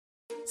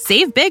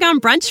Save big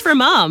on brunch for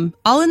mom,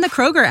 all in the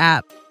Kroger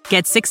app.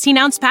 Get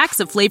 16-ounce packs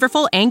of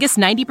flavorful Angus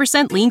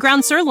 90% lean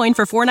ground sirloin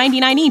for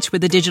 $4.99 each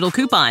with a digital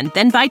coupon.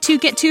 Then buy 2,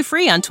 get 2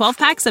 free on 12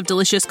 packs of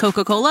delicious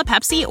Coca-Cola,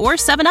 Pepsi, or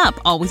 7-Up,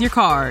 all with your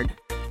card.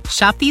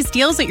 Shop these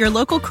deals at your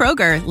local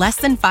Kroger, less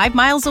than 5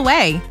 miles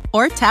away.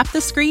 Or tap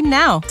the screen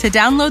now to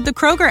download the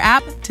Kroger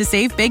app to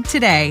save big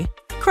today.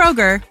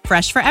 Kroger,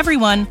 fresh for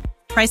everyone.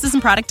 Prices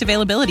and product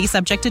availability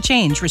subject to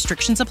change.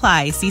 Restrictions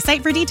apply. See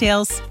site for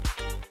details.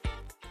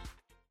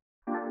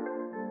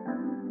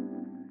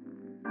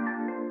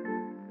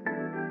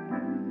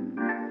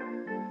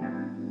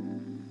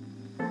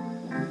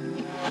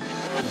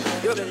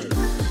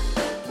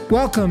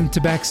 Welcome to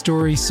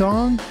Backstory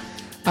Song.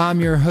 I'm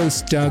your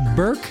host, Doug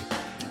Burke,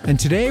 and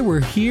today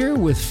we're here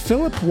with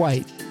Philip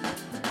White.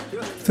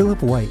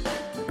 Philip White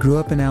grew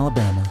up in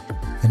Alabama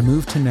and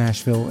moved to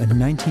Nashville in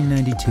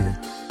 1992,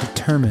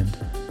 determined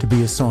to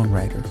be a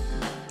songwriter.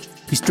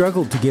 He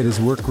struggled to get his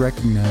work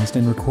recognized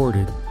and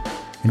recorded,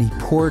 and he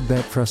poured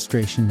that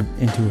frustration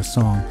into a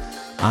song,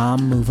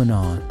 I'm Moving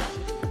On.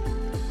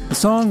 The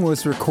song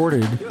was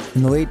recorded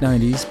in the late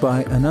 90s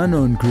by an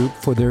unknown group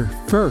for their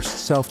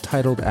first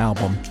self-titled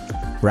album,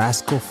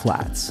 Rascal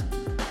Flatts.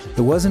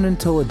 It wasn't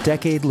until a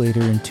decade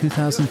later in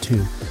 2002,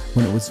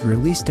 when it was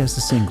released as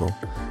a single,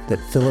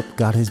 that Philip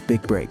got his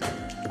big break.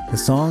 The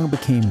song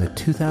became the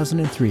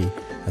 2003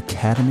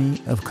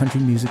 Academy of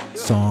Country Music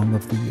Song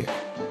of the Year.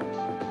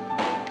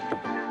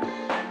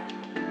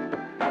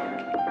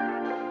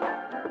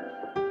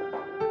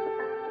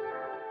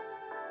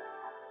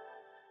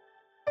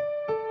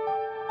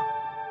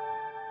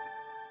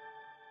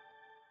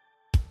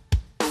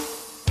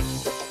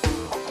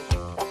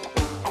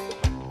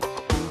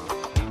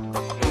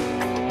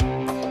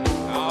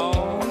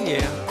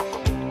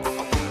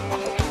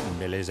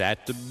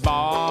 At the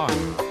bar,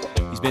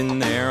 he's been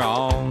there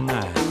all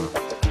night.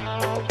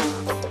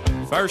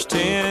 First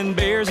 10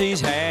 beers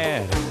he's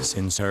had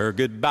since her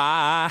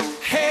goodbye.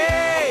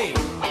 Hey!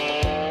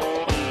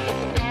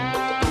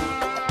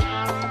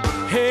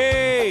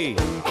 Hey!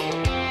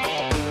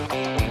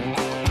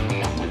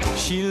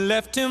 She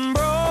left him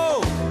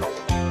broke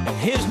in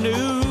his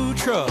new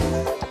truck.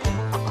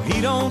 He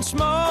don't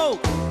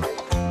smoke,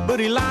 but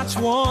he lights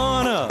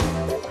one up.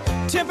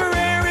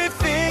 Temporary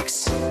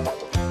fix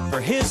for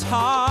his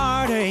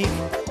heartache.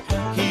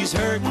 He's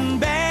hurting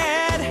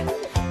bad,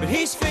 but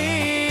he's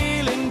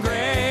feeling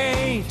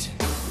great.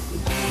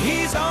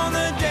 He's on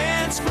the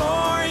dance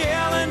floor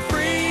yelling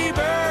free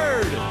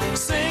bird,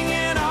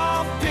 singing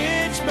off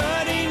pitch,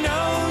 but he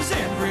knows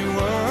every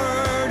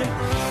word.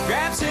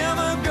 Grabs him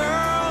a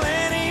girl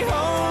and he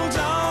holds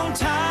on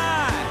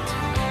tight.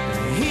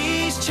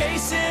 He's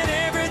chasing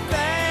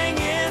everything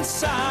in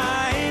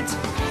sight.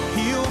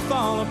 He'll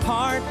fall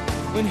apart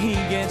when he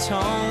gets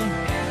home.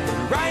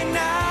 Right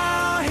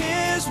now,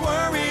 his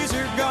worries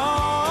are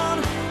gone.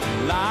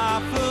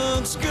 Life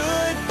looks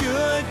good,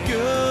 good,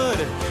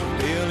 good.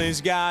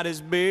 Billy's got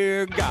his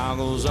beer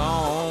goggles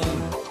on.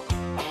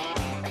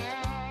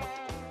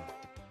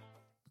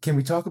 Can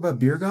we talk about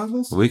beer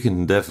goggles? We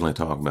can definitely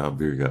talk about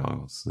beer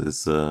goggles.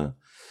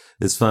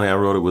 It's funny. I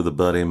wrote it with a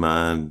buddy of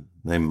mine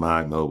named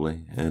Mike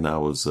Mobley, and I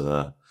was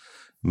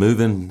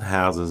moving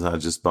houses. I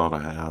just bought a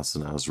house,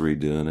 and I was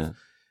redoing it.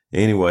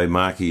 Anyway,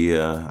 Mikey,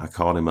 I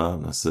called him up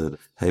and I said,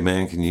 hey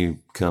man, can you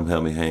come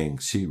help me hang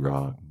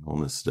sheetrock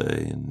on this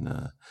day?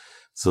 And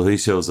so he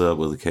shows up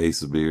with a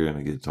case of beer and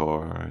a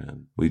guitar,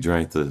 and we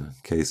drank the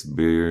case of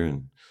beer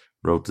and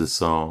wrote this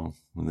song.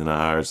 And then I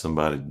hired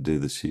somebody to do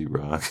the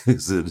sheetrock.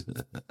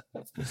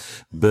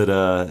 But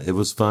it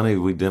was funny.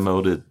 We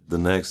demoed it the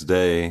next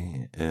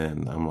day,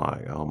 and I'm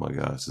like, oh my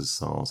gosh, this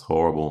song's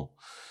horrible.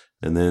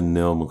 And then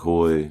Neil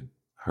McCoy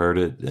heard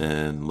it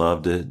and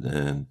loved it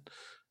and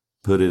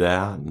put it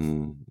out,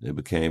 and it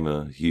became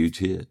a huge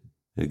hit.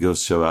 It goes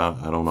to show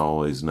I don't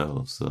always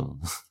know. So,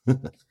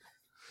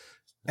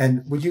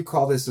 and would you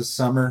call this a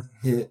summer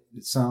hit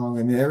song?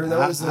 I mean,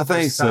 I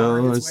think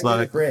so. It's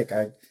like a break.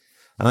 I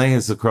think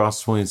it's a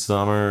cross between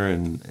summer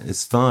and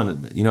it's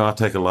fun. You know, I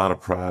take a lot of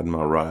pride in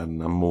my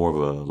writing. I'm more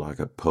of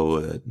a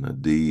poet and a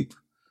deep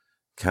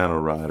kind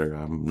of writer.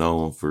 I'm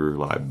known for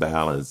like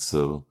ballads.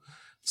 So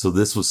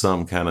this was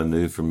something kind of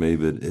new for me,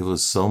 but it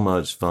was so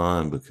much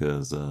fun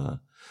because,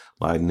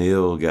 like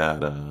Neil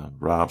got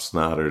Rob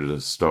Snyder to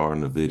star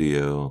in the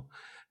video.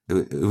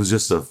 It was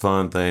just a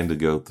fun thing to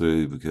go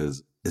through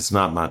because it's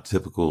not my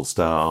typical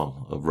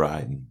style of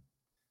writing.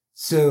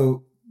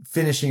 So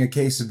finishing a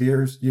case of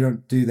beers, you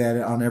don't do that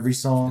on every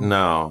song?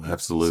 No,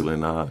 absolutely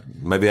not.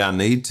 Maybe I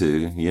need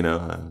to, you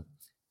know.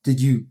 Did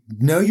you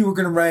know you were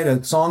going to write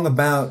a song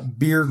about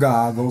beer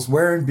goggles,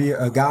 wearing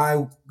a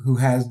guy who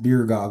has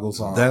beer goggles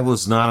on? That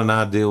was not an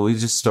idea. We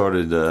just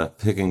started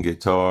picking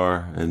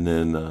guitar and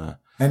then...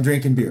 And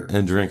drinking beer.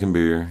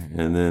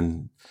 And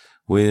then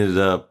we ended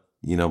up,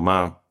 you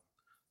know,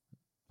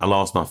 I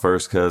lost my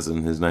first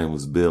cousin. His name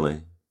was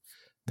Billy.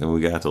 And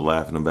we got to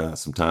laughing about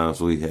some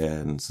times we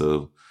had. And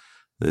so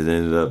it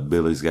ended up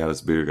Billy's got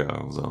his beer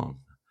goggles on.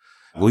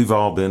 We've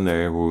all been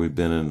there where we've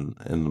been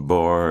in the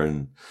bar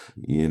and,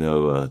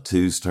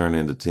 twos turn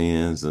into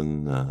tens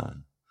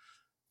and,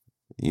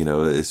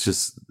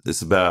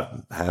 it's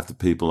about half the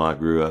people I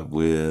grew up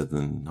with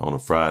and on a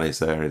Friday,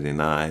 Saturday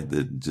night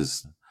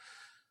that's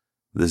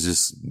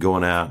just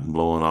going out and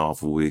blowing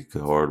off a week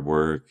of hard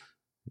work.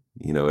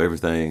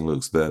 Everything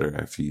looks better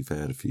after you've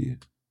had a few.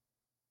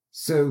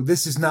 So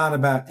this is not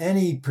about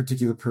any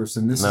particular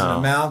person. This is an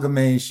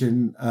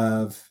amalgamation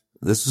of...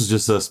 This was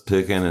just us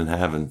picking and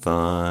having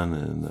fun,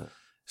 and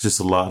it's just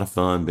a lot of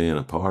fun being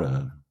a part of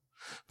it.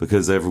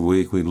 Because every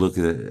week we look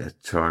at the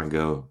chart and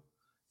go,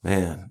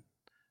 man,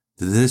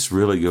 did this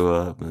really go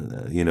up? And,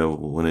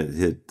 when it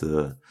hit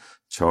the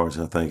charts,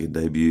 I think it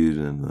debuted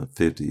in the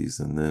 50s,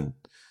 and then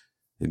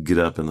it'd get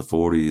up in the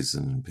 40s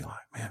and be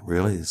like, man,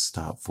 really? It's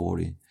top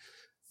 40?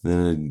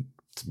 Then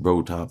it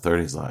broke top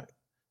 30. It's like,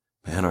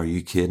 man, are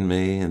you kidding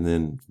me? And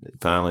then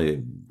finally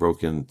it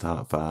broke in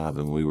top 5,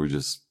 and we were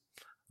just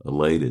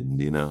elated,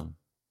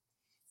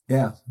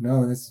 Yeah,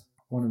 no, that's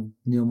one of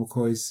Neil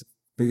McCoy's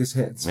biggest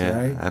hits,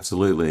 right?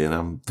 Absolutely. And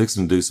I'm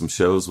fixing to do some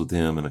shows with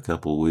him in a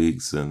couple of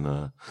weeks in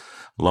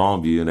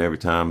Longview. And every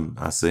time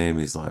I see him,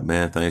 he's like,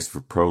 man, thanks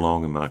for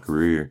prolonging my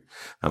career.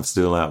 I'm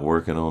still out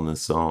working on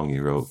this song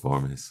you wrote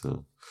for me.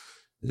 So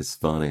it's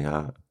funny.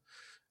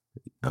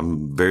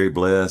 I'm very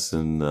blessed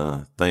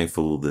and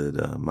thankful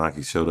that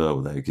Mikey showed up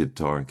with that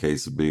guitar and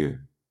case of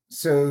beer.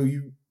 So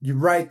you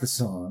write the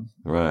song.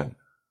 Right.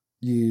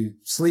 You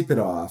sleep it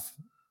off.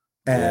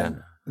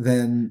 And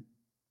then...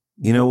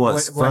 You know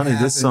what's funny?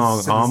 This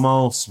song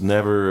almost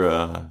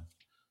never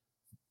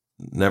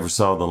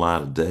saw the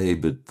light of day,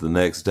 but the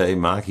next day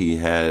Mikey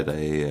had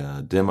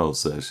a demo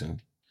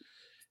session,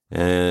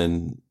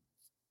 and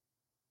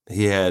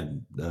he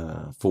had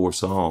 4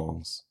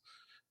 songs,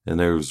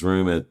 and there was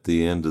room at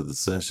the end of the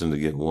session to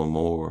get one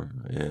more,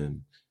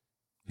 and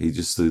he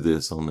just threw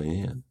this on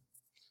the end,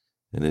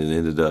 and it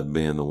ended up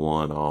being the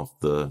one off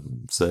the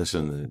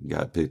session that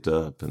got picked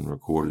up and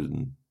recorded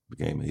and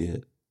became a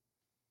hit.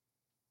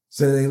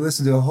 So they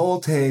listen to a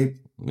whole tape.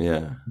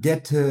 Yeah.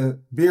 Get to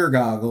Beer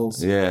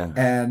Goggles. Yeah.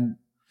 And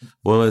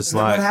it's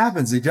like, what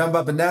happens? They jump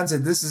up and down and say,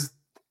 this is...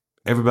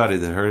 Everybody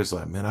that heard it's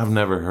like, man, I've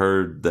never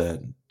heard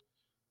that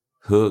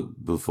hook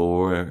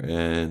before,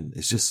 and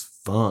it's just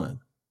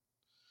fun.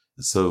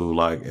 So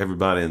like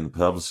everybody in the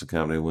publishing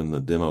company, when the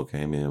demo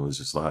came in, was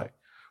just like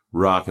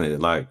rocking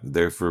it, like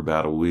there for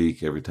about a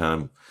week. Every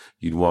time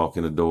you'd walk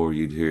in the door,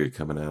 you'd hear it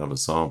coming out of a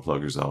song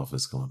plugger's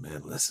office going,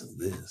 man, listen to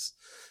this.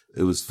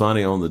 It was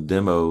funny on the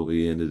demo.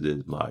 We ended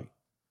it like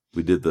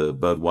we did the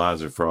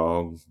Budweiser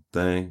frog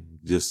thing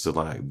just to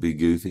like be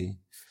goofy.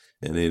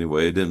 And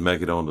anyway, it didn't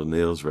make it on the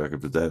Neil's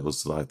record, but that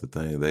was like the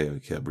thing. They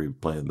kept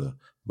replaying the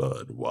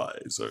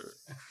Budweiser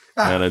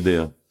kind of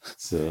deal.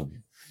 So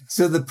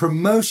the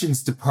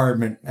promotions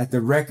department at the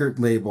record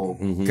label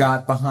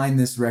got behind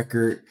this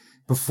record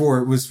before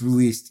it was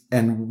released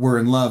and were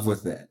in love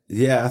with it.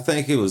 Yeah, I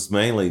think it was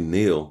mainly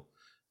Neil.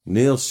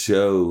 Neil's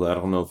show, I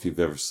don't know if you've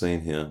ever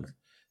seen him.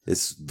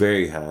 It's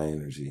very high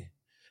energy.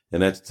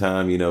 And at the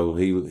time,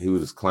 he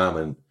was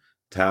climbing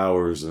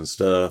towers and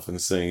stuff and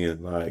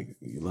singing like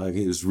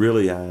it was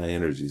really high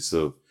energy.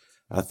 So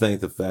I think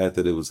the fact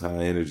that it was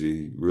high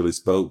energy really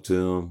spoke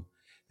to him,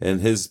 and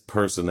his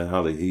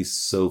personality. He's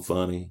so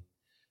funny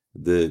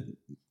that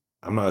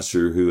I'm not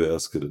sure who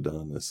else could have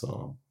done this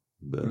song.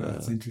 But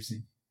that's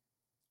interesting.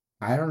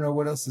 I don't know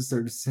what else is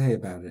there to say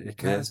about it. It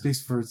kind of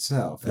speaks for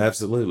itself.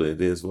 Absolutely.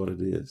 It is what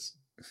it is.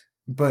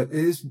 But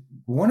it is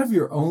one of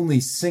your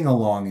only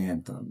sing-along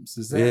anthems.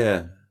 Is that?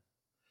 Yeah.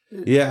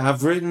 Yeah,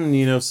 I've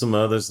written, some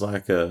others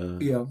like,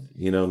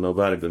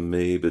 Nobody But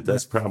Me, but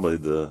that's probably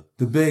the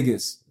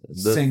biggest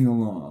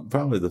sing-along.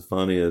 Probably the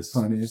funniest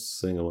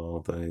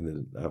sing-along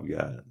thing that I've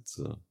got.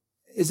 So,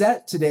 is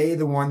that today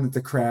the one that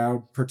the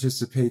crowd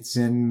participates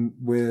in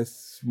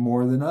with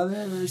more than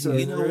others? Or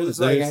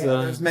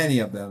there's many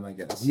of them, I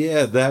guess.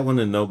 Yeah, that one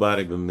and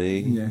Nobody But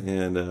Me,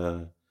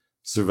 and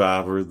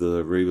Survivor,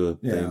 the Reba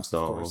theme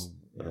song.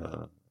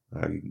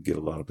 I get a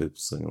lot of people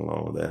singing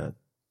along with that.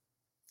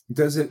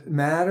 Does it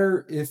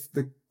matter if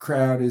the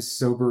crowd is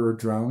sober or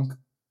drunk?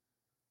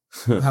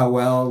 How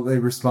well they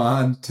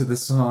respond to the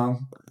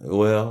song?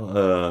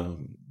 Well,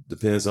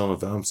 depends on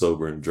if I'm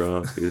sober and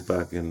drunk, if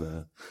I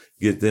can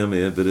get them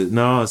in. But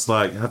it's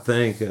like, I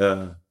think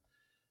it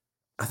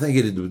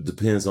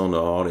depends on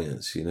the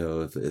audience,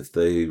 if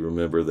they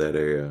remember that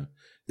era,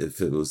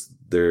 if it was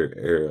their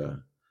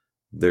era,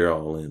 they're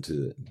all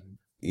into it.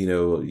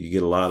 You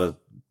get a lot of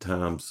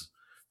times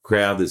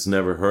crowd that's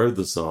never heard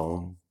the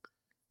song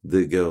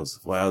that goes,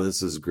 wow,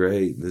 this is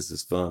great. This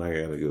is fun.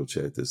 I got to go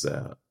check this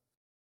out.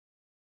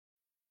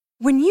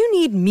 When you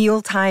need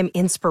mealtime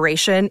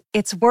inspiration,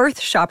 it's worth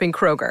shopping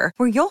Kroger,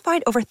 where you'll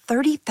find over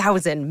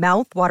 30,000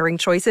 mouth-watering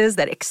choices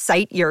that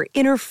excite your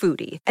inner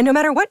foodie. And no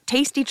matter what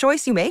tasty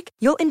choice you make,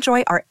 you'll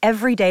enjoy our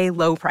everyday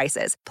low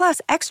prices, plus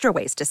extra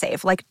ways to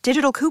save, like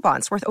digital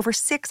coupons worth over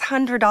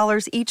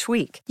 $600 each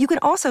week. You can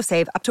also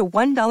save up to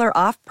 $1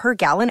 off per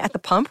gallon at the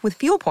pump with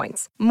fuel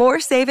points.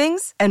 More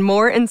savings and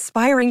more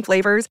inspiring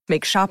flavors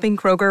make shopping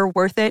Kroger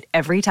worth it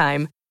every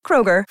time.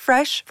 Kroger,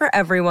 fresh for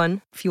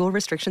everyone. Fuel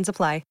restrictions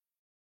apply.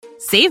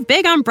 Save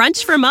big on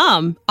brunch for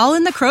mom, all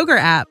in the Kroger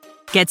app.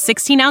 Get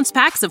 16-ounce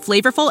packs of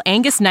flavorful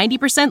Angus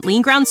 90%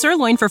 lean ground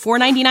sirloin for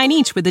 $4.99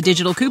 each with a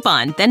digital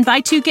coupon. Then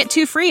buy 2, get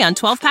 2 free on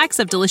 12 packs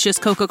of delicious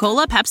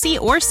Coca-Cola,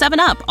 Pepsi, or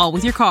 7-Up, all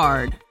with your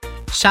card.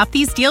 Shop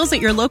these deals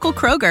at your local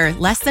Kroger,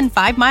 less than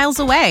 5 miles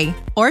away.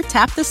 Or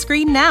tap the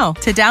screen now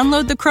to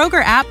download the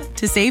Kroger app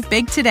to save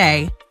big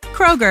today.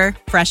 Kroger,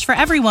 fresh for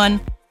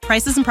everyone.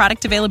 Prices and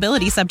product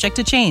availability subject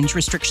to change.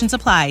 Restrictions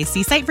apply.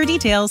 See site for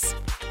details.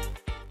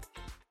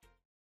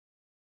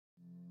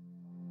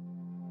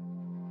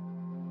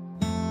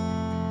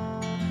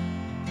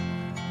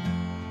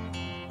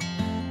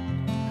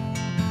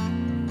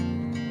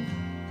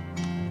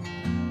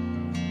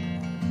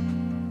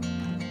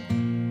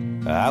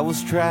 I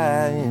was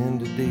trying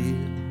to deal.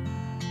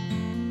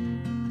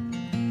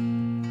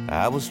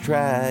 I was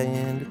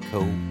trying to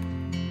cope.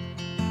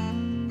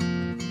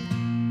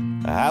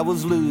 I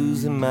was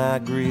losing my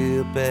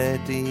grip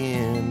at the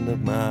end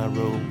of my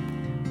rope.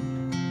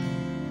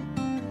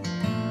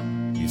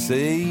 You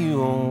say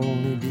you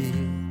only did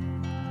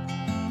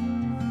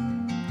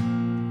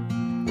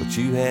what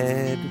you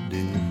had to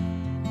do.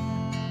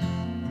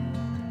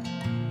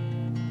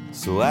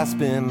 So I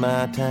spend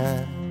my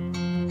time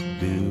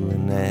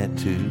doing that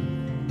too.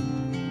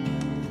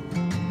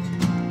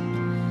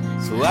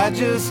 So I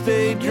just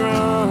stay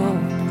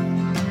drunk,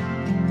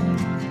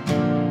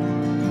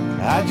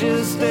 I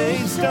just stay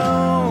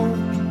stoned.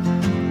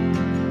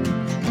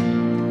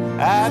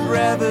 I'd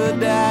rather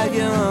die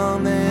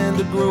young than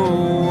to grow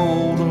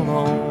old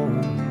alone.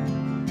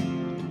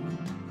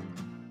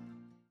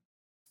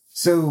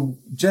 So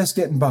just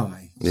getting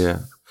by. Yeah.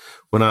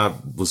 When I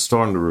was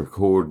starting to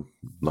record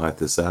like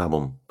this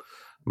album,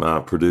 my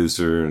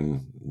producer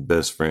and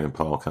best friend,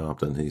 Paul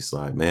Compton, he's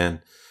like,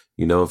 man,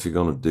 you know, if you're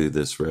going to do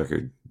this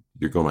record,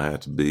 you're going to have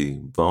to be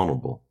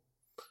vulnerable.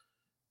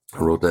 I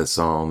wrote that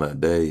song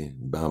that day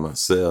by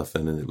myself,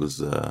 and it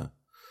was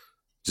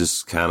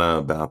just kind of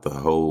about the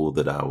hole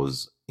that I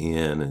was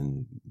in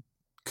and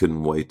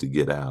couldn't wait to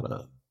get out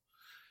of.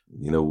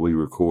 You know, we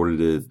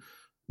recorded it.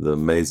 The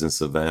amazing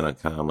Savannah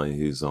Conley,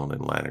 who's on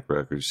Atlantic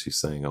Records, she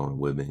sang on it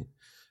with me.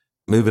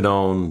 Moving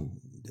On,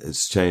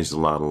 it's changed a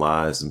lot of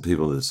lives, and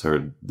people that's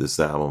heard this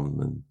album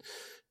and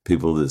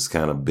people that's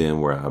kind of been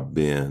where I've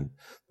been,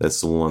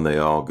 that's the one they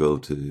all go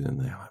to, and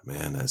they're like,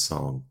 man, that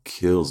song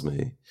kills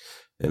me.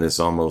 And it's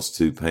almost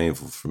too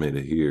painful for me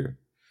to hear.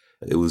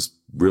 It was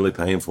really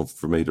painful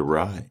for me to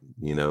write,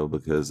 you know,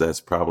 because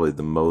that's probably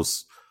the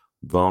most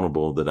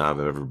vulnerable that I've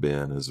ever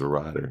been as a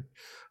writer.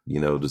 You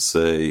know, to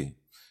say,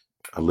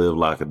 I live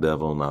like a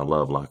devil and I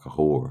love like a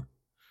whore.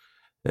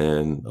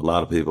 And a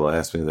lot of people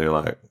ask me, they're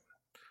like,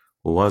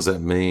 well, what does that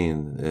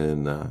mean?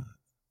 And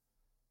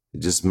it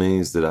just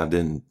means that I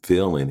didn't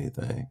feel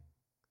anything.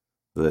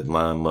 That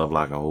line, love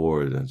like a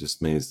whore, it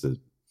just means that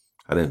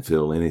I didn't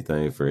feel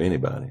anything for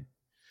anybody.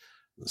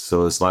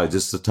 So it's like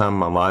just a time in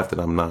my life that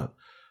I'm not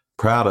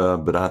proud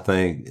of, but I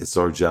think it's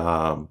our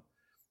job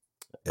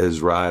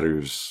as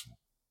writers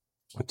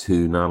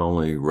to not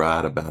only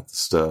write about the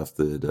stuff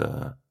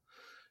that,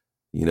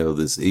 you know,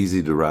 that's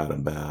easy to write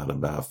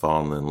about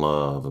falling in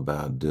love,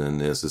 about doing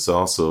this. It's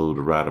also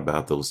to write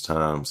about those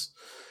times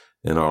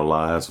in our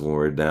lives when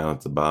we're down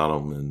at the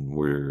bottom and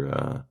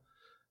we're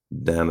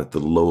down at the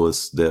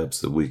lowest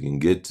depths that we can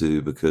get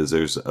to, because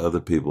there's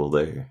other people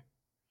there.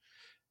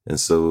 And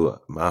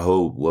so my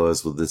hope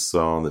was with this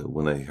song that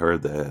when they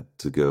heard that,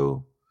 to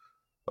go,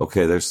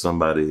 okay, there's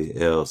somebody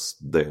else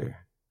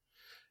there.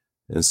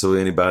 And so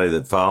anybody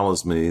that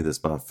follows me,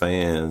 that's my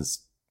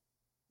fans,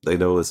 they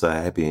know it's a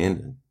happy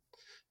ending.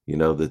 You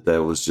know,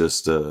 that was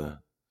just a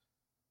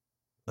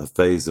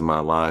phase in my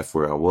life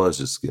where I was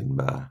just getting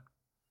by.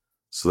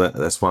 So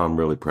that's why I'm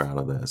really proud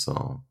of that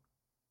song.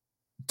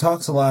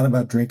 Talks a lot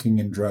about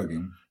drinking and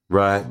drugging.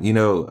 Right. You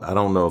know, I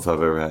don't know if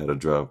I've ever had a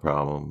drug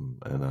problem,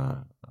 and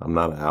I'm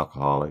not an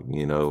alcoholic.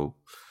 You know,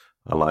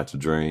 I like to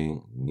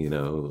drink, you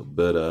know,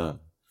 but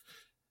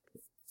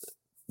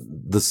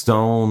the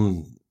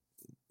Stone,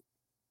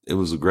 it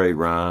was a great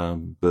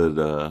rhyme,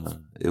 but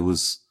it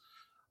was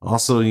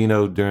also, you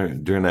know,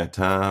 during that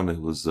time,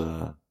 it was,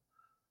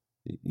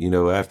 you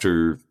know,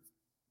 after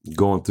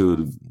going through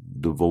a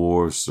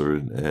divorce,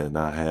 and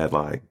I had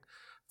like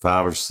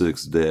 5 or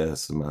 6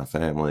 deaths in my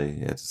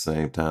family at the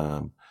same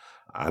time,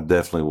 I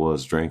definitely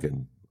was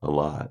drinking a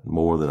lot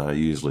more than I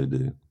usually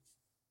do.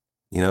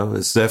 You know,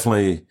 it's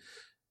definitely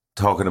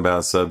talking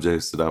about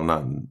subjects that I'm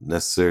not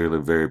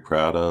necessarily very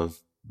proud of,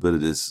 but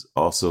it is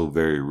also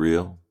very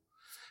real.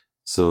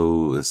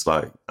 So it's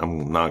like,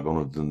 I'm not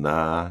going to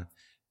deny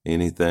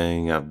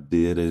anything I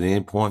did at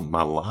any point in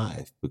my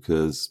life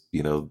because,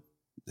 you know,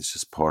 it's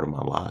just part of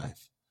my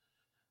life.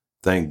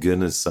 Thank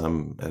goodness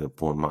I'm at a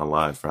point in my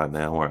life right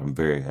now where I'm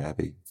very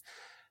happy.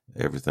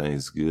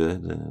 Everything's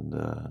good.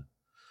 And,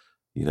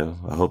 you know,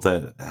 I hope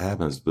that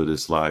happens. But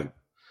it's like,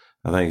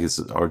 I think it's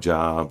our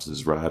jobs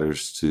as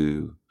writers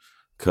to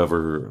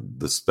cover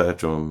the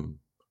spectrum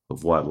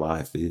of what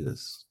life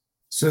is.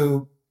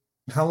 So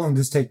how long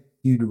does it take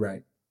you to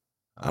write?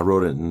 I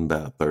wrote it in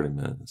about 30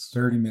 minutes.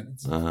 30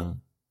 minutes. Uh-huh.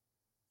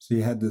 So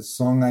you had the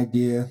song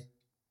idea.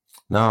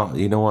 No,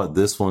 you know what?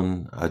 This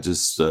one, I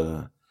just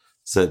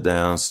sat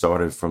down,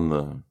 started from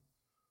the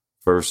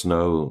first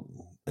note,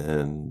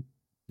 and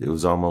it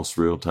was almost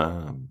real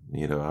time.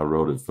 You know, I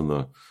wrote it from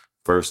the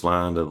first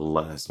line to the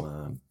last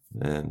line,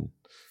 and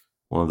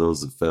one of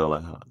those that fell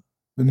out.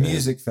 The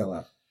music fell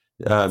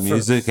out.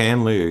 Music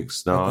and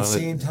lyrics. No, at the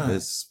same time.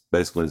 It's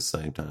basically the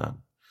same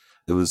time.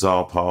 It was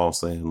all Paul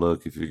saying,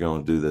 look, if you're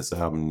going to do this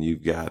album,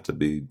 you've got to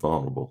be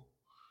vulnerable.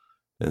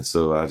 And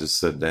so I just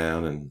sat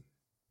down and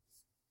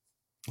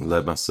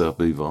let myself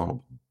be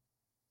vulnerable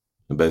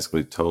and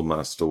basically told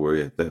my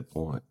story at that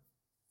point.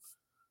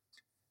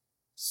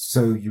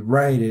 So you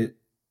write it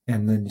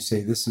and then you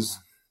say, this is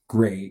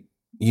great.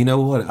 You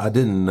know what? I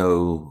didn't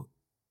know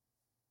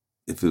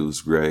if it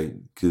was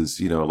great because,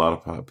 you know, a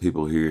lot of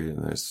people hear it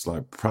and it's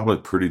like probably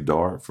pretty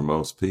dark for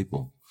most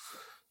people.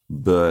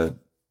 But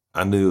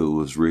I knew it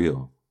was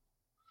real.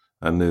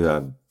 I knew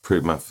I'd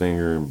prick my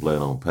finger and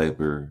bled on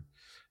paper,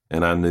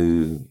 and I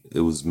knew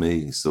it was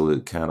me. So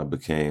it kind of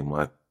became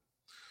like,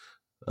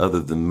 other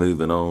than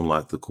moving on,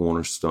 like the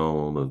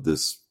cornerstone of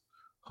this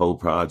whole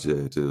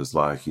project. It was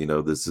like, you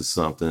know, this is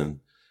something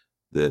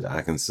that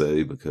I can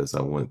say because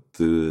I went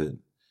through it.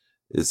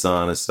 It's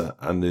honest.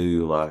 I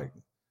knew like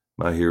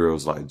my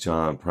heroes like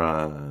John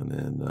Prine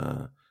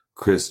and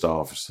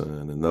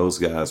Christopherson, and those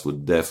guys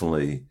would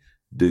definitely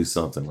do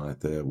something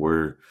like that,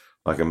 where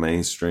like a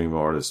mainstream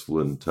artist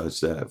wouldn't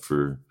touch that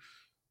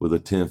with a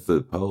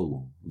 10-foot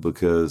pole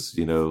because,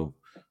 you know,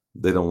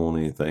 they don't want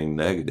anything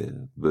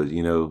negative. But,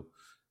 you know,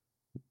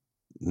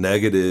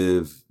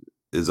 negative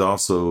is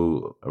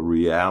also a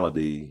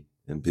reality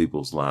in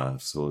people's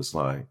lives. So it's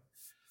like,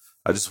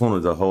 I just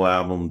wanted the whole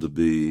album to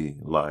be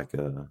like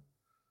a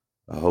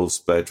whole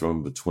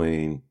spectrum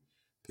between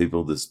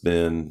people that's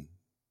been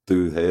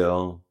through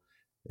hell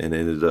and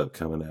ended up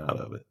coming out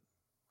of it.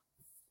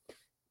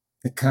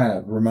 It kind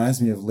of reminds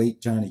me of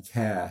late Johnny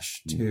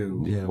Cash,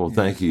 too. Yeah, well,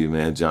 thank you,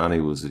 man. Johnny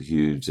was a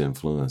huge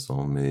influence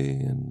on me,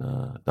 and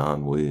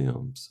Don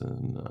Williams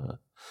and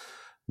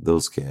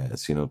those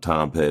cats, you know,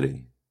 Tom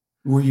Petty.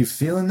 Were you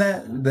feeling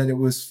that it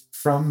was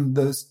from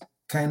those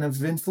kind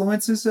of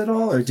influences at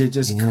all, or did it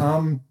just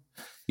come?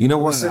 You know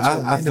what?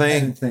 I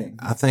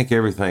think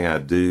everything I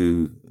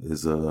do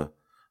is a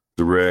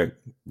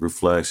direct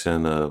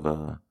reflection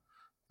of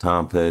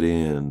Tom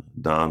Petty and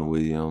Don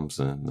Williams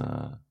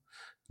and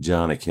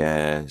Johnny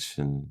Cash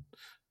and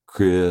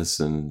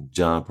Chris and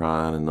John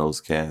Prine and those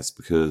cats,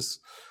 because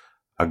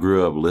I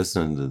grew up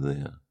listening to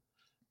them,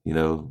 you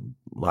know,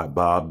 like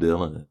Bob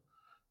Dylan.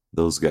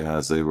 Those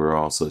guys, they were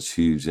all such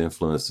huge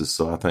influences.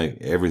 So I think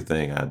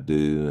everything I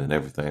do and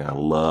everything I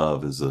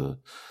love is a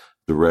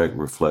direct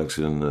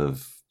reflection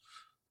of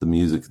the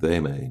music they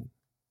made.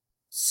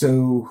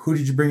 So who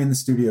did you bring in the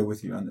studio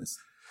with you on this?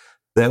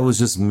 That was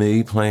just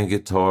me playing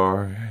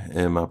guitar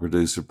and my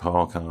producer,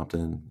 Paul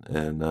Compton,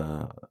 and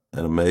an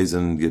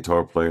amazing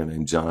guitar player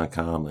named John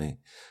Conley,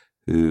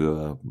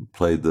 who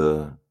played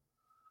the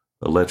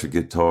electric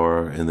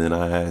guitar. And then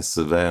I asked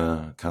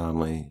Savannah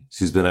Conley.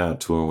 She's been out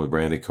touring with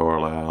Brandy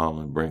Carlisle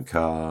and Brent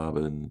Cobb,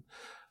 and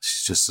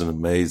she's just an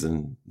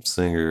amazing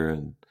singer.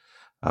 And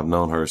I've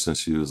known her since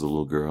she was a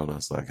little girl. And I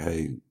was like,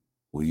 hey,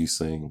 will you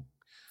sing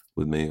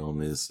with me on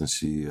this? And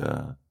she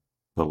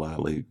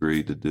politely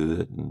agreed to do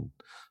it. And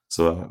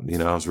so, you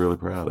know, I was really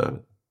proud of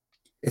it.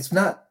 It's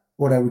not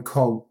what I would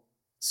call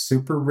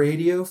super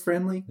radio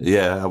friendly.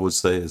 Yeah, I would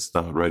say it's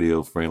not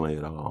radio friendly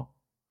at all.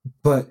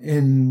 But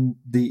in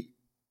the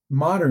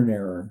modern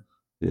era,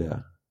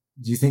 yeah,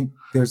 do you think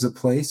there's a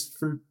place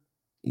for,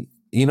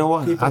 you know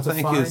what, people I to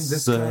think find it's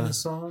this kind of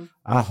song?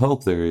 I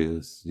hope there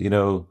is. You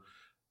know,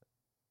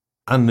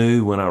 I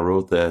knew when I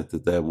wrote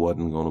that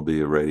wasn't going to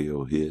be a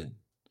radio hit. I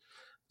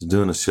was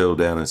doing a show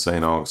down in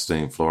St.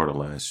 Augustine, Florida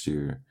last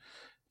year,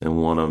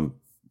 and one of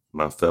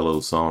my fellow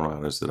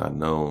songwriters that I'd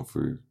known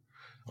for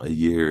a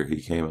year,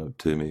 he came up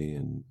to me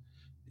and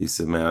he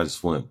said, man, I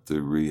just went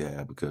through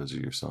rehab because of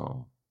your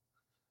song.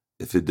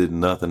 If it did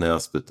nothing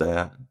else but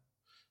that,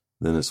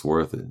 then it's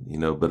worth it, you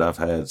know. But I've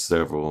had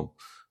several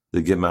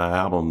that get my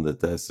album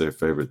that's their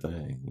favorite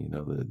thing, you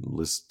know, that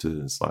listen to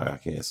it. It's like, I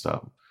can't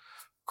stop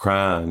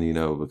crying, you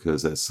know,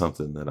 because that's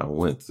something that I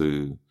went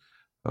through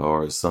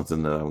or it's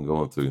something that I'm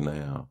going through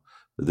now.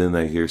 But then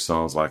they hear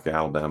songs like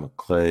Alabama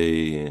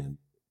Clay and,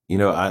 you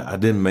know, I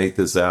didn't make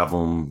this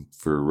album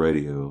for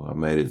radio. I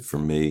made it for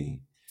me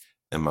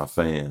and my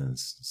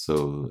fans.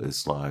 So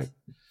it's like,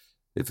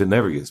 if it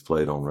never gets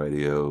played on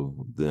radio,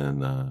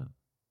 then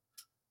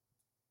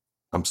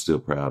I'm still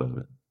proud of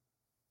it.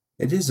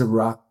 It is a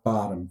rock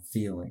bottom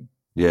feeling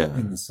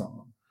in the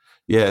song.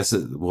 Yeah, it's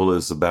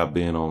about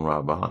being on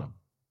rock bottom.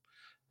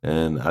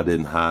 And I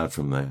didn't hide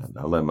from that.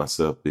 I let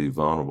myself be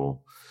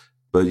vulnerable.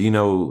 But, you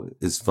know,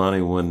 it's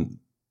funny, when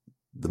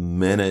the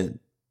minute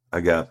I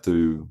got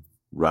through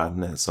writing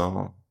that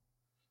song,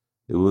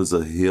 it was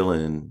a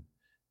healing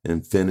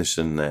in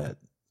finishing that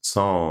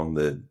song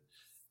that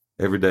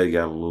every day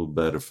got a little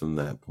better from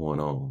that point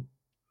on,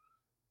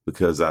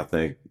 because I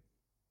think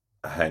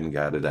I hadn't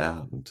got it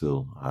out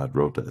until I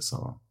wrote that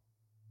song.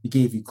 It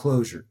gave you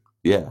closure.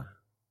 Yeah.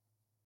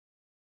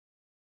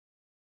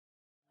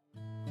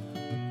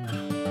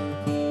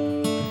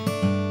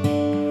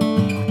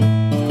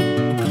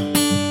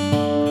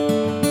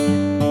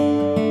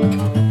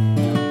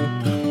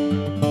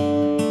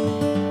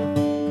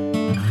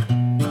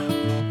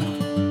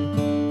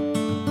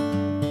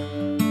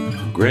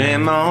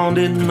 Grandma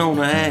didn't own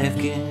an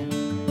Afghan,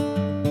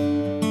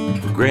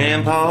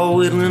 Grandpa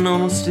whittling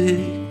on a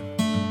stick.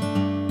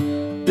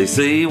 They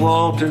say he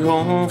walked her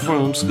home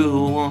from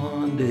school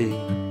one day,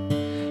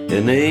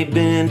 and they've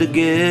been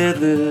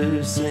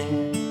together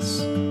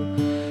since.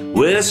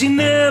 Well, she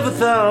never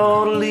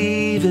thought of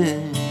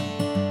leaving,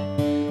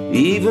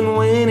 even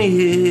when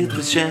he hit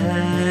the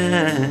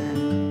shine.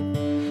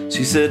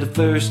 She said the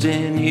first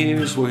 10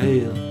 years were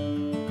hell,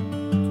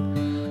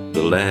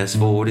 the last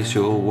 40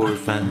 sure were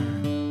fine.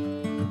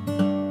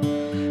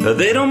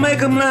 They don't make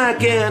them like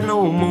that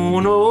no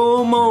more,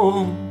 no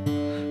more.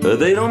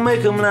 They don't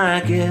make them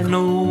like that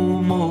no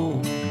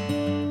more.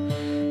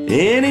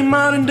 Any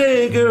modern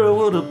day girl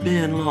would have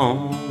been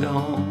long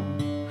gone.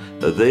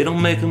 They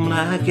don't make them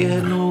like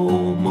that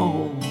no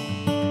more.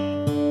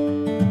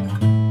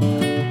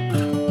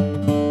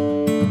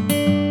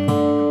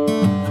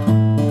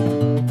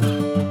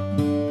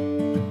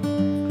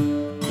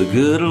 The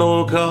good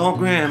Lord called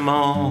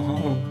Grandma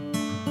home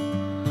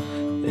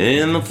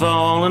in the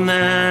fall of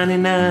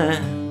 '99,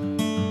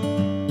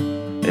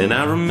 and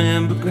I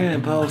remember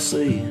Grandpa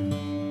saying,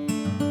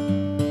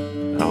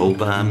 I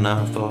hope I'm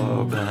not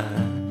far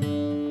behind.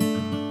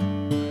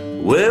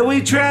 Well,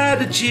 we tried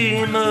to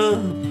cheer him up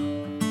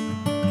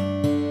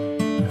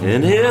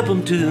and help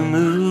him to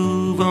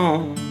move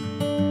on,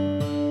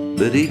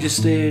 but he just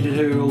stared at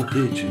her old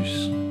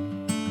pictures,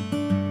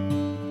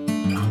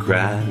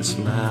 cried and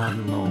smiled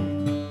and moaned.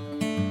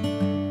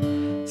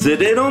 Said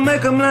they don't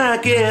make them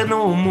like that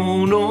no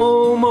more,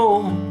 no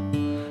more.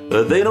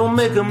 They don't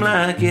make them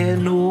like that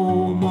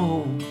no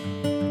more.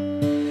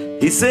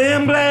 He said,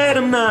 I'm glad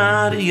I'm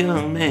not a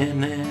young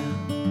man now,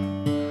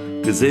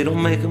 'cause they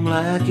don't make them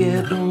like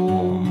that no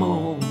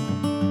more.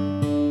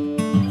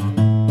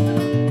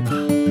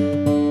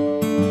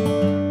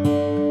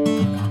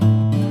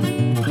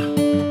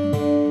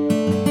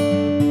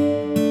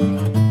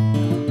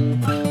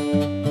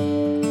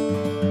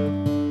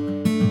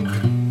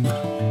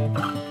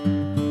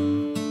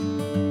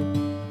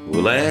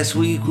 Last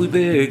week we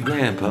buried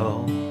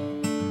Grandpa,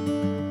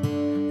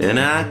 and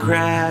I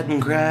cried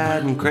and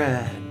cried and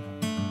cried,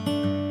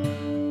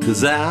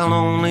 'cause I'll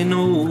only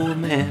know a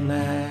man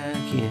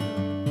like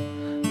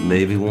him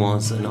maybe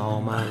once in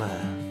all my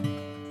life.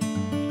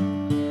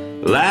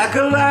 Like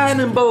a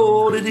lightning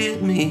bolt it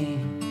hit me,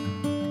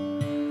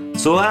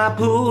 so I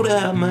pulled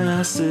out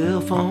my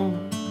cell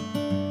phone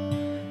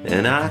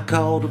and I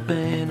called a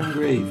band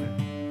engraver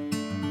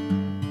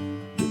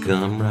to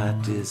come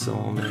write this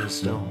on their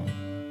stone.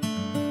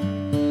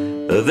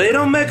 They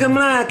don't make them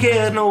like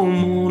that no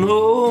more,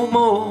 no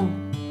more.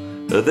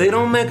 They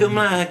don't make them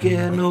like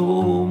that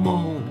no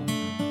more.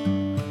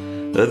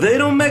 They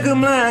don't make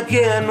them like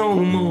that no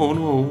more,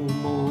 no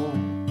more.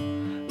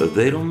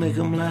 They don't make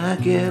them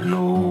like that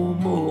no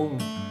more.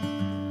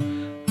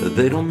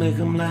 They don't make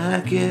them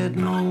like that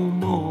no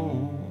more.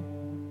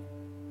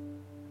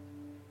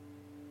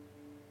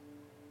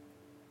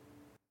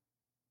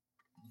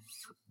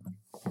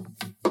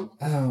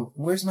 Oh,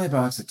 where's my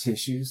box of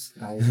tissues?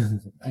 I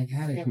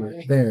had it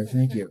here. There,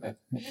 thank you.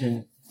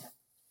 Okay.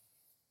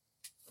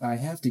 I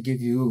have to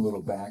give you a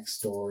little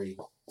backstory,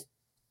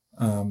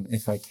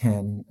 if I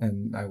can,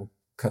 and I will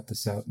cut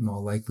this out in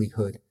all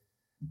likelihood.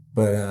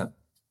 But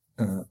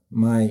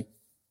my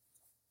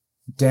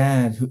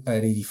dad, who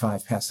at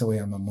 85 passed away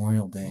on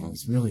Memorial Day. It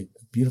was really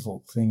a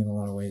beautiful thing in a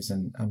lot of ways,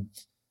 and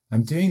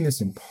I'm doing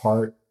this in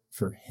part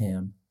for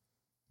him.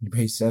 He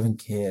raised 7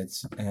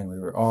 kids, and we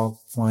were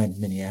all flying to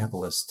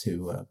Minneapolis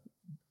to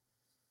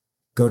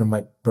go to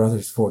my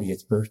brother's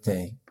 40th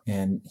birthday.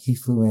 And he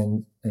flew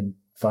in, and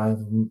 5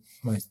 of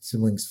my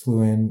siblings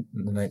flew in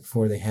the night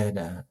before. They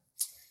had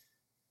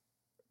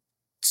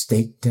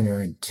steak dinner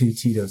and 2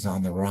 Tito's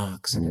on the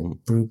rocks and a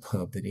brew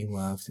pub that he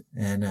loved.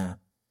 And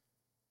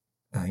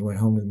he went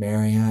home to the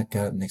Marriott,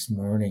 got up the next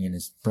morning, and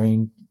his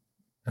brain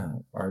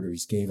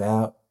arteries gave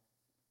out.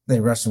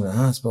 They rushed him to the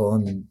hospital,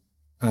 and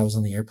I was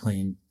on the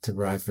airplane to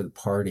arrive for the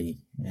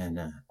party, and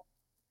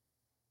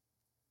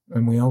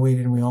we all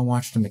waited and we all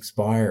watched him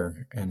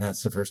expire, and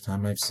that's the first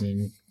time I've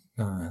seen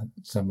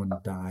someone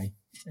die,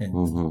 and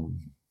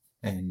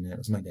it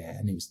was my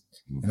dad, and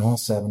and all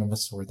 7 of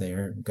us were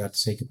there and got to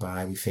say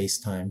goodbye. We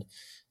FaceTimed,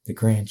 the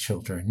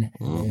grandchildren.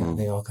 Mm-hmm.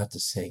 They all got to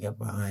say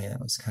goodbye.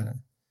 That was kind of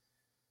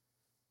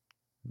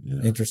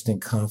Yeah. interesting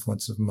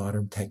confluence of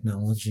modern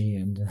technology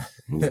and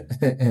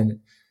Mm-hmm.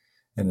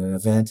 and an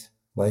event,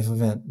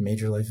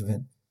 major life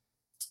event.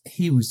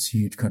 He was a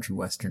huge country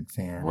western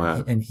fan.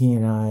 Wow. And he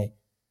and I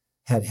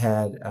had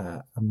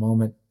a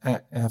moment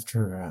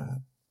after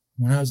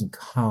when I was in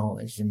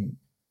college, and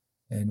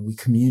we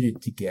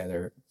commuted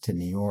together to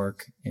New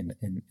York in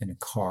a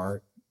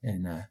car,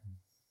 and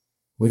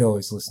we'd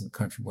always listen to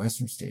country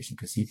western station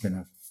because he'd been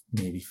a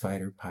Navy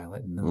fighter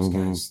pilot, and those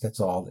Mm-hmm. guys, that's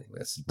all they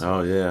listened to.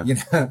 Oh yeah. You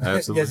know,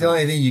 Absolutely. that's the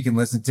only thing you can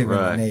listen to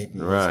Right, in the Navy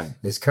right.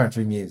 is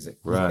country music.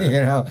 Right.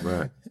 You know,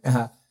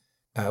 Right.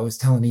 I was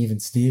telling Even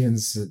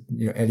Stevens that,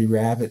 Eddie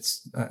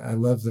Rabbitt's I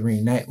Love the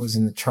Rainy Night was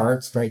in the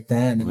charts right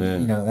then.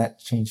 And, Yeah. that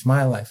changed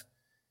my life.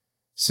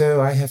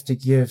 So I have to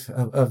give,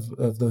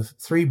 of the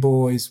three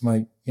boys,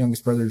 my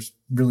youngest brother's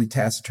really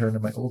taciturn,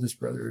 and my oldest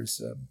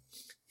brother's,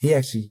 he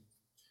actually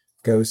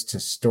goes to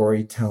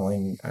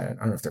storytelling. I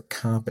don't know if they're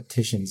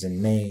competitions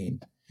in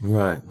Maine,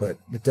 Right. but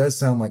it does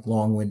sound like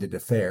long-winded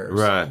affairs.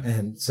 Right.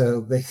 And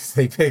so they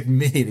picked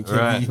me to give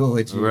Right. the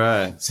eulogy.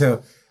 Right.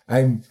 So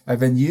I've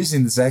been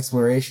using this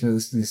exploration of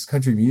this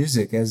country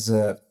music as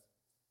a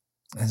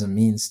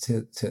means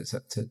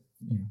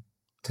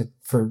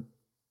for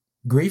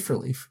grief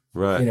relief.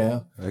 Right.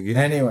 I get it.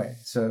 Anyway,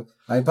 so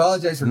I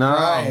apologize for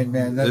crying,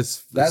 man.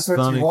 That's what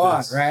funny you want,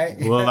 'cause- right?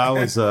 Well,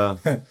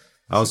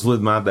 I was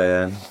with my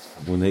dad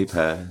when he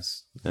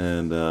passed,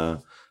 and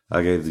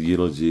I gave the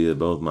eulogy at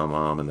both my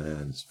mom and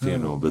dad's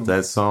funeral. But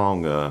that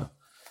song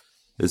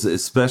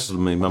it's special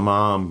to me. My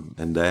mom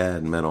and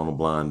dad met on a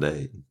blind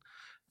date,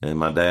 and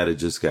my dad had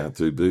just got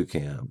through boot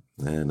camp,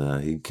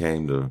 and he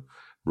came to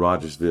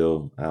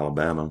Rogersville,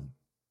 Alabama.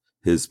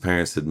 His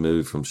parents had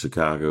moved from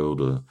Chicago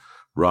to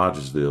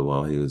Rogersville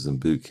while he was in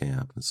boot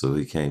camp, and so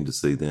he came to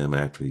see them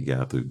after he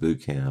got through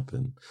boot camp.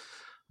 And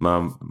my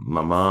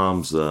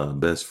mom's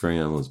best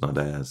friend was my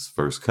dad's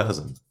first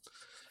cousin,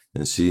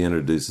 and she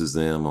introduces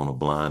them on a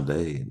blind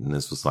date. And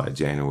this was like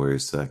January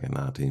 2nd,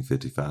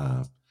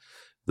 1955.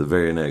 The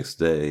very next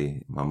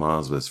day, my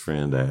mom's best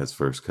friend, dad's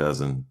first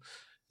cousin,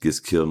 gets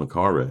killed in a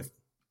car wreck.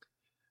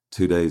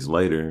 2 days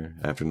later,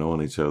 after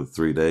knowing each other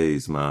 3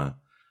 days, my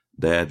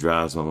dad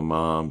drives my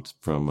mom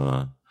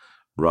from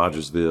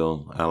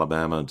Rogersville,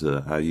 Alabama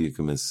to Iuka,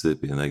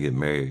 Mississippi, and they get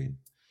married.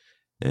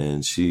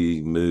 And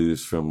she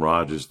moves from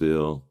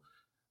Rogersville,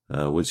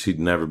 which she'd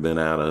never been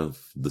out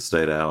of the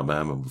state of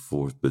Alabama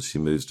before, but she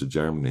moves to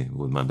Germany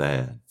with my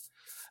dad.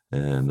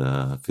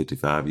 And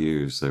 55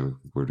 years they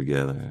were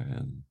together,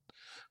 and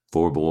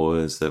 4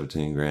 boys,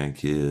 17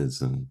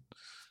 grandkids, and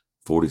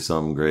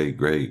 40-something great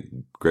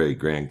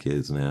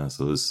grandkids now.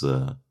 So it's,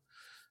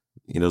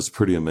 it's a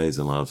pretty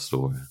amazing love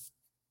story.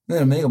 They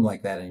don't make them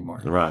like that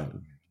anymore. Right.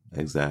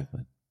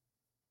 Exactly.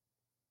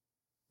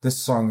 This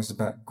song is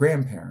about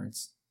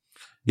grandparents.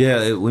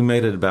 Yeah, we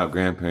made it about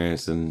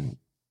grandparents, and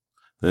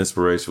the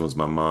inspiration was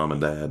my mom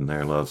and dad and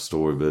their love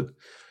story. But,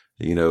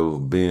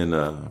 being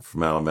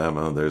from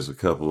Alabama, there's a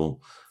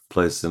couple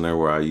places in there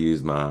where I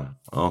used my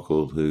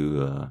uncle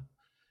who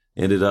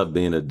ended up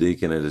being a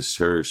deacon at his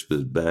church,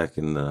 but back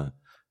in the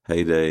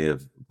heyday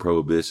of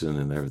Prohibition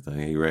and everything,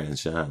 he ran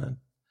shine.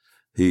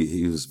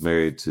 He was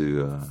married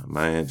to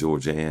my Aunt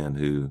Georgianne,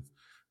 who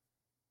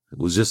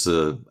was just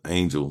an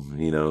angel,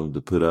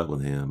 to put up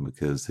with him,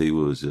 because he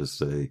was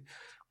just a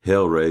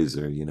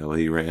hellraiser.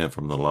 He ran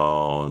from the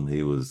law, and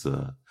he was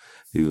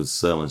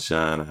selling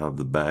shine out of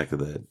the back of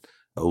that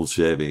old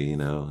Chevy,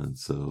 and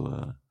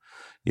so,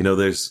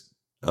 there's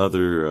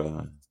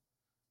other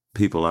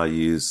people I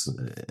use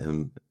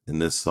in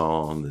this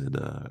song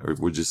that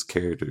were just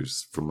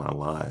characters from my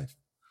life.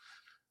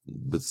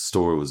 But the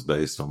story was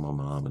based on my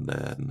mom and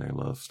dad and their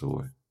love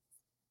story.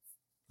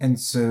 And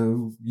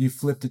so you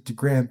flipped it to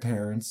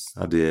grandparents.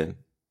 I did.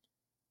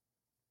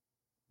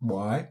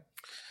 Why?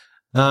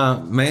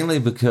 Mainly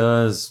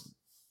because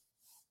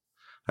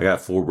I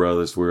got 4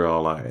 brothers. We're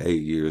all like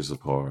 8 years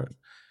apart.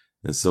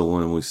 And so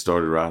when we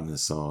started writing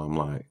this song, I'm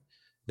like,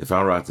 if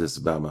I write this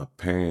about my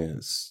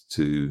parents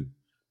to,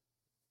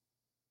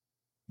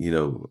 in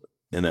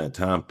that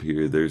time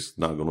period, there's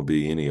not going to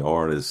be any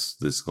artist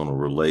that's going to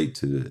relate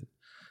to it,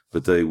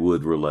 but they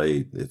would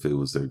relate if it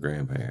was their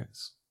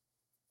grandparents.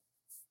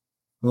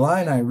 The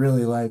line I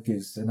really like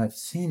is, and I've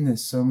seen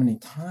this so many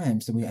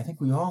times, and I think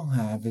we all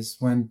have, is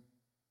when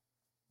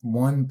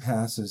one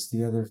passes,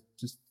 the other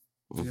just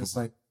feels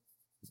like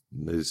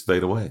they just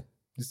fade away.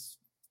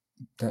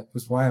 That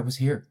was why I was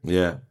here.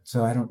 Yeah.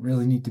 So I don't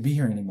really need to be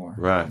here anymore.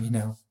 Right.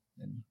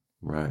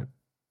 Right.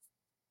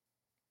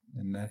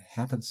 And that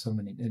happens so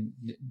many. And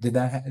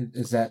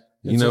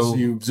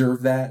you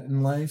observe that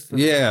in life? Or?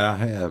 Yeah, I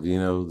have.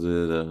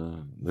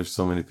 That there's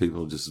so many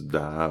people just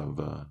die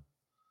of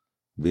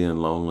being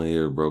lonely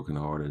or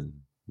brokenhearted,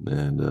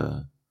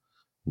 and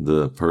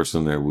the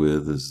person they're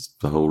with is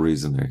the whole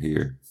reason they're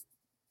here.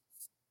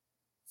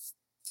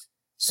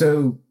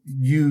 So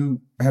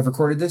you have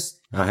recorded this?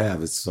 I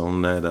have. It's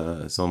on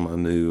it's on my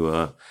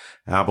new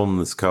album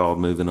that's called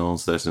Moving On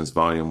Sessions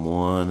Volume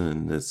 1,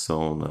 and it's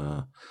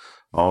on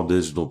all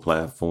digital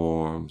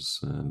platforms.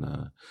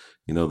 And,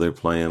 they're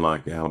playing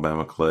like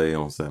Alabama Clay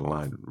on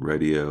satellite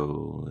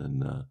radio,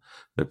 and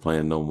they're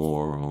playing No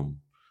More on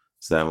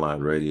satellite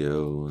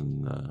radio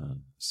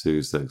and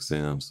Sirius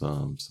XM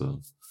some.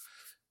 So,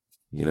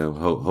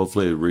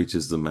 hopefully it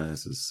reaches the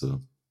masses.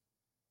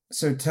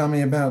 So tell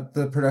me about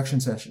the production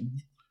session.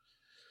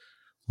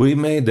 We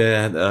made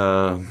that,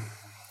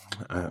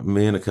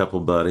 me and a couple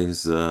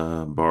buddies,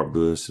 Bart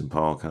Bush and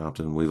Paul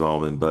Compton. We've all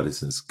been buddies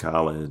since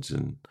college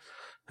and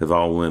have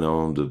all went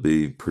on to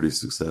be pretty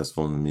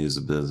successful in the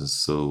music business.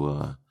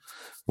 So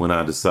when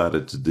I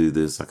decided to do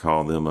this, I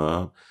called them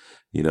up.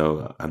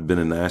 I'd been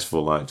in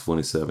Nashville like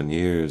 27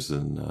 years,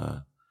 and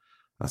I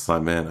was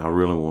like, man, I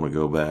really want to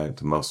go back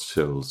to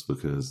muscle shoals,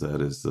 because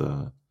that is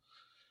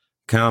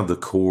kind of the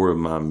core of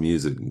my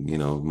music.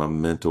 My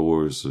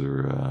mentors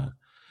are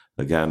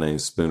a guy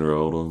named Spinner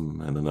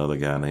Oldham and another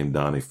guy named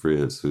Donnie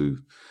Fritz, who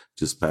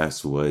just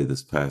passed away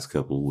this past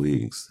couple of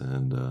weeks.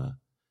 And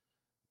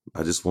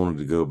I just wanted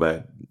to go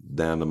back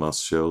down to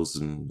muscle shoals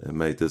and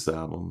make this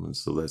album. And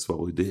so that's what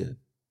we did.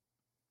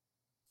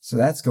 So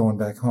that's going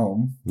back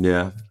home.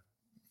 Yeah.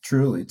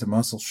 Truly, to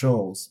Muscle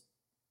Shoals.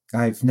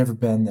 I've never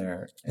been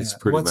there. It's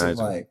pretty What's magic.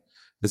 it like?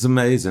 It's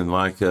amazing.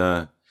 Like,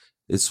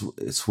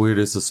 it's weird.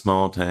 It's a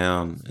small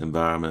town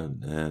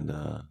environment. And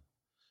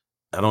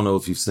I don't know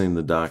if you've seen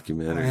the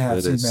documentary,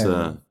 but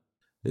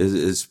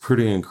it's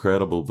pretty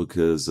incredible,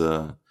 because,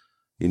 the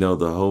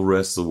whole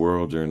rest of the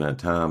world during that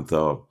time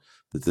thought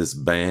that this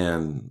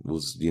band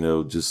was,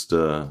 just,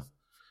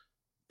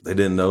 they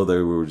didn't know they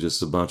were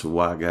just a bunch of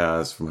white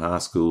guys from high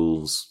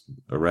schools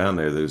around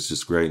there. There was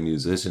just great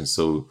musicians.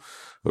 So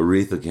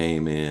Aretha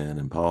came in,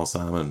 and Paul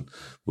Simon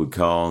would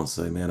call and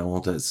say, man, I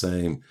want that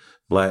same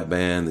black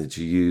band that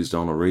you used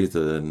on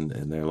Aretha.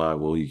 And they're like,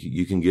 well,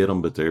 you can get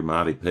them, but they're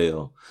mighty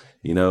pale,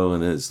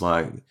 and it's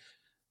like,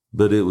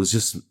 but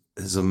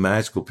it's a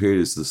magical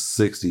period. It's the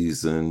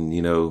 60s, and,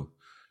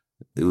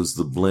 it was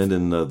the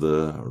blending of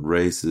the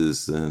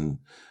races. And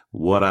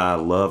what I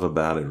love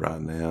about it right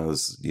now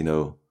is,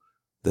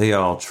 they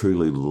all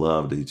truly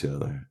loved each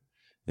other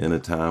in a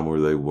time where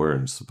they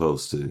weren't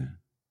supposed to.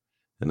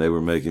 And they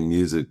were making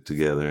music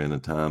together in a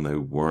time they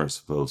weren't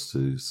supposed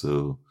to.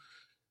 So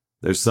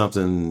there's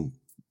something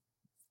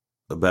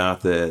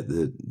about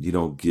that you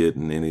don't get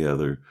in any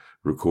other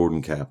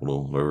recording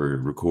capital or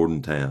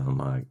recording town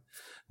like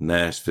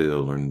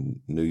Nashville or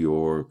New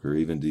York or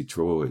even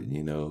Detroit,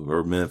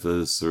 or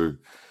Memphis or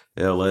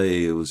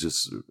LA. It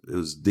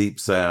was deep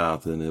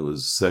South, and it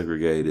was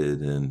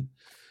segregated. And,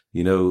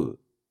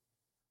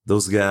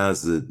 those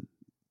guys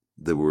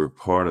that were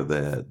part of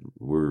that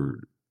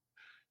were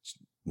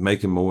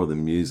making more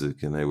than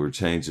music, and they were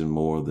changing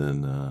more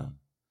than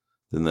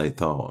they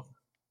thought.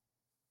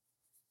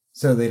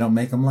 So they don't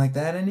make them like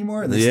that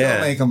anymore? They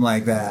still make them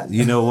like that.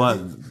 You know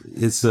what?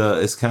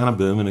 It's kind of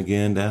booming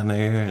again down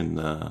there. And,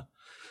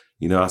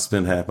 I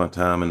spend half my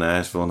time in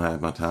Nashville and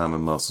half my time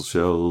in Muscle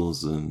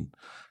Shoals. And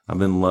I've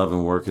been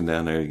loving working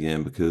down there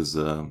again, because,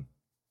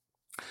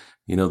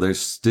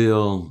 there's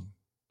still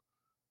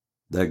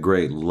that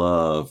great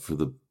love for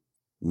the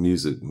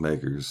music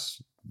makers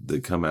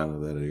that come out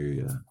of that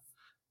area.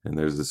 And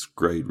there's this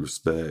great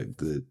respect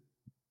that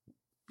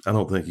I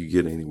don't think you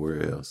get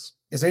anywhere else.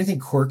 Is there anything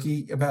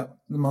quirky about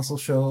the Muscle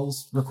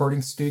Shoals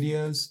recording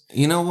studios?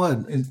 You know what?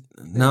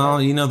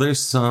 No,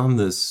 there's some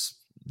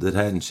that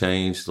hadn't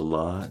changed a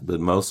lot, but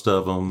most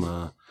of them,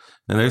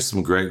 and there's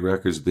some great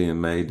records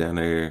being made down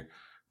there.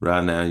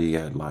 Right now, you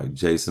got like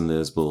Jason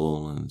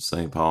Isbell and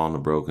St. Paul and the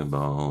Broken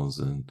Bones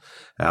and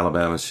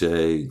Alabama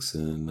Shakes.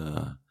 And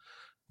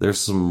there's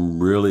some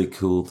really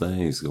cool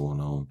things going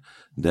on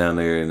down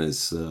there. And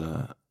it's,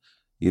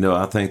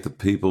 I think the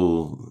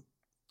people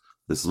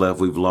that's left,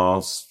 we've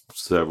lost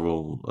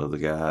several of the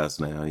guys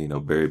now.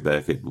 Barry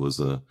Beckett was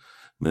a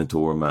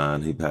mentor of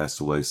mine. He passed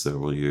away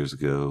several years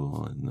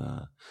ago.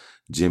 And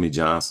Jimmy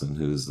Johnson,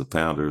 who is the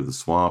founder of the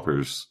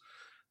Swampers,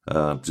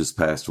 just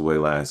passed away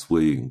last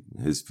week.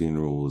 His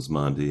funeral was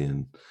Monday,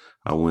 and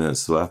I went.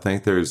 So I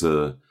think there's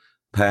a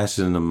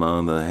passion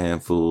among the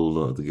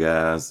handful of the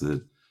guys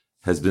that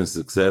has been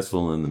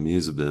successful in the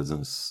music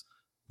business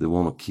that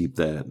want to keep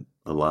that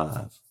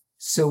alive.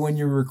 So when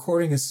you're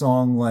recording a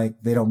song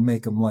like They Don't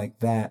Make Them Like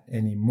That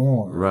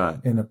Anymore, right,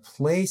 in a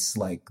place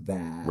like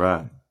that,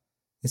 right,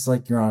 it's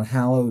like you're on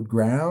hallowed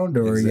ground,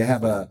 or exactly. You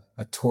have a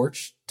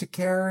torch to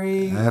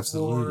carry.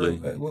 Absolutely.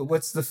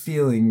 What's the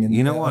feeling?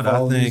 You know what? I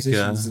think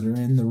musicians that are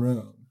in the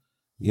room.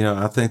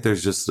 I think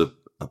there's just a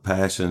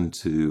passion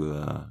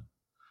to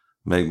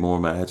make more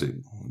magic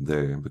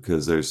there,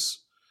 because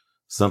there's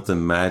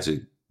something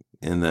magic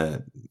in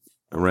that,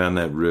 around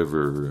that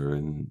river, or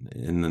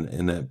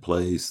in that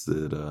place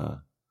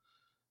that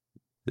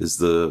is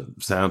the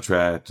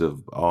soundtrack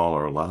of all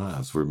our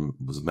lives.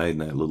 Was made in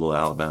that little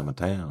Alabama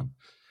town.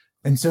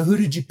 And so, who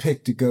did you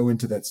pick to go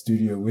into that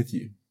studio with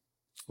you?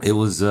 It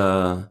was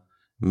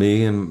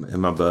me and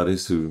my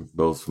buddies, who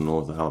both from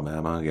North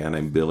Alabama. A guy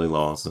named Billy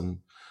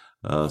Lawson,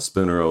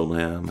 Spinner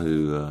Oldham,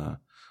 who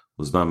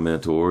was my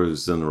mentor,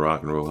 who's in the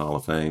Rock and Roll Hall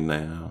of Fame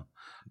now.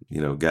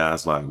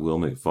 guys like Will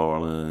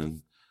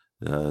McFarlane,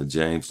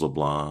 James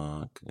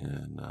LeBlanc,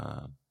 and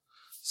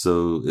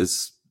so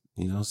it's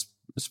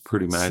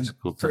pretty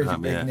magical Pretty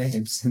time. big Yeah.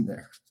 names in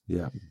there.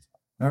 Yeah.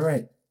 All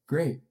right,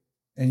 great.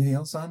 Anything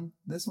else on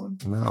this one?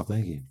 No,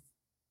 thank you.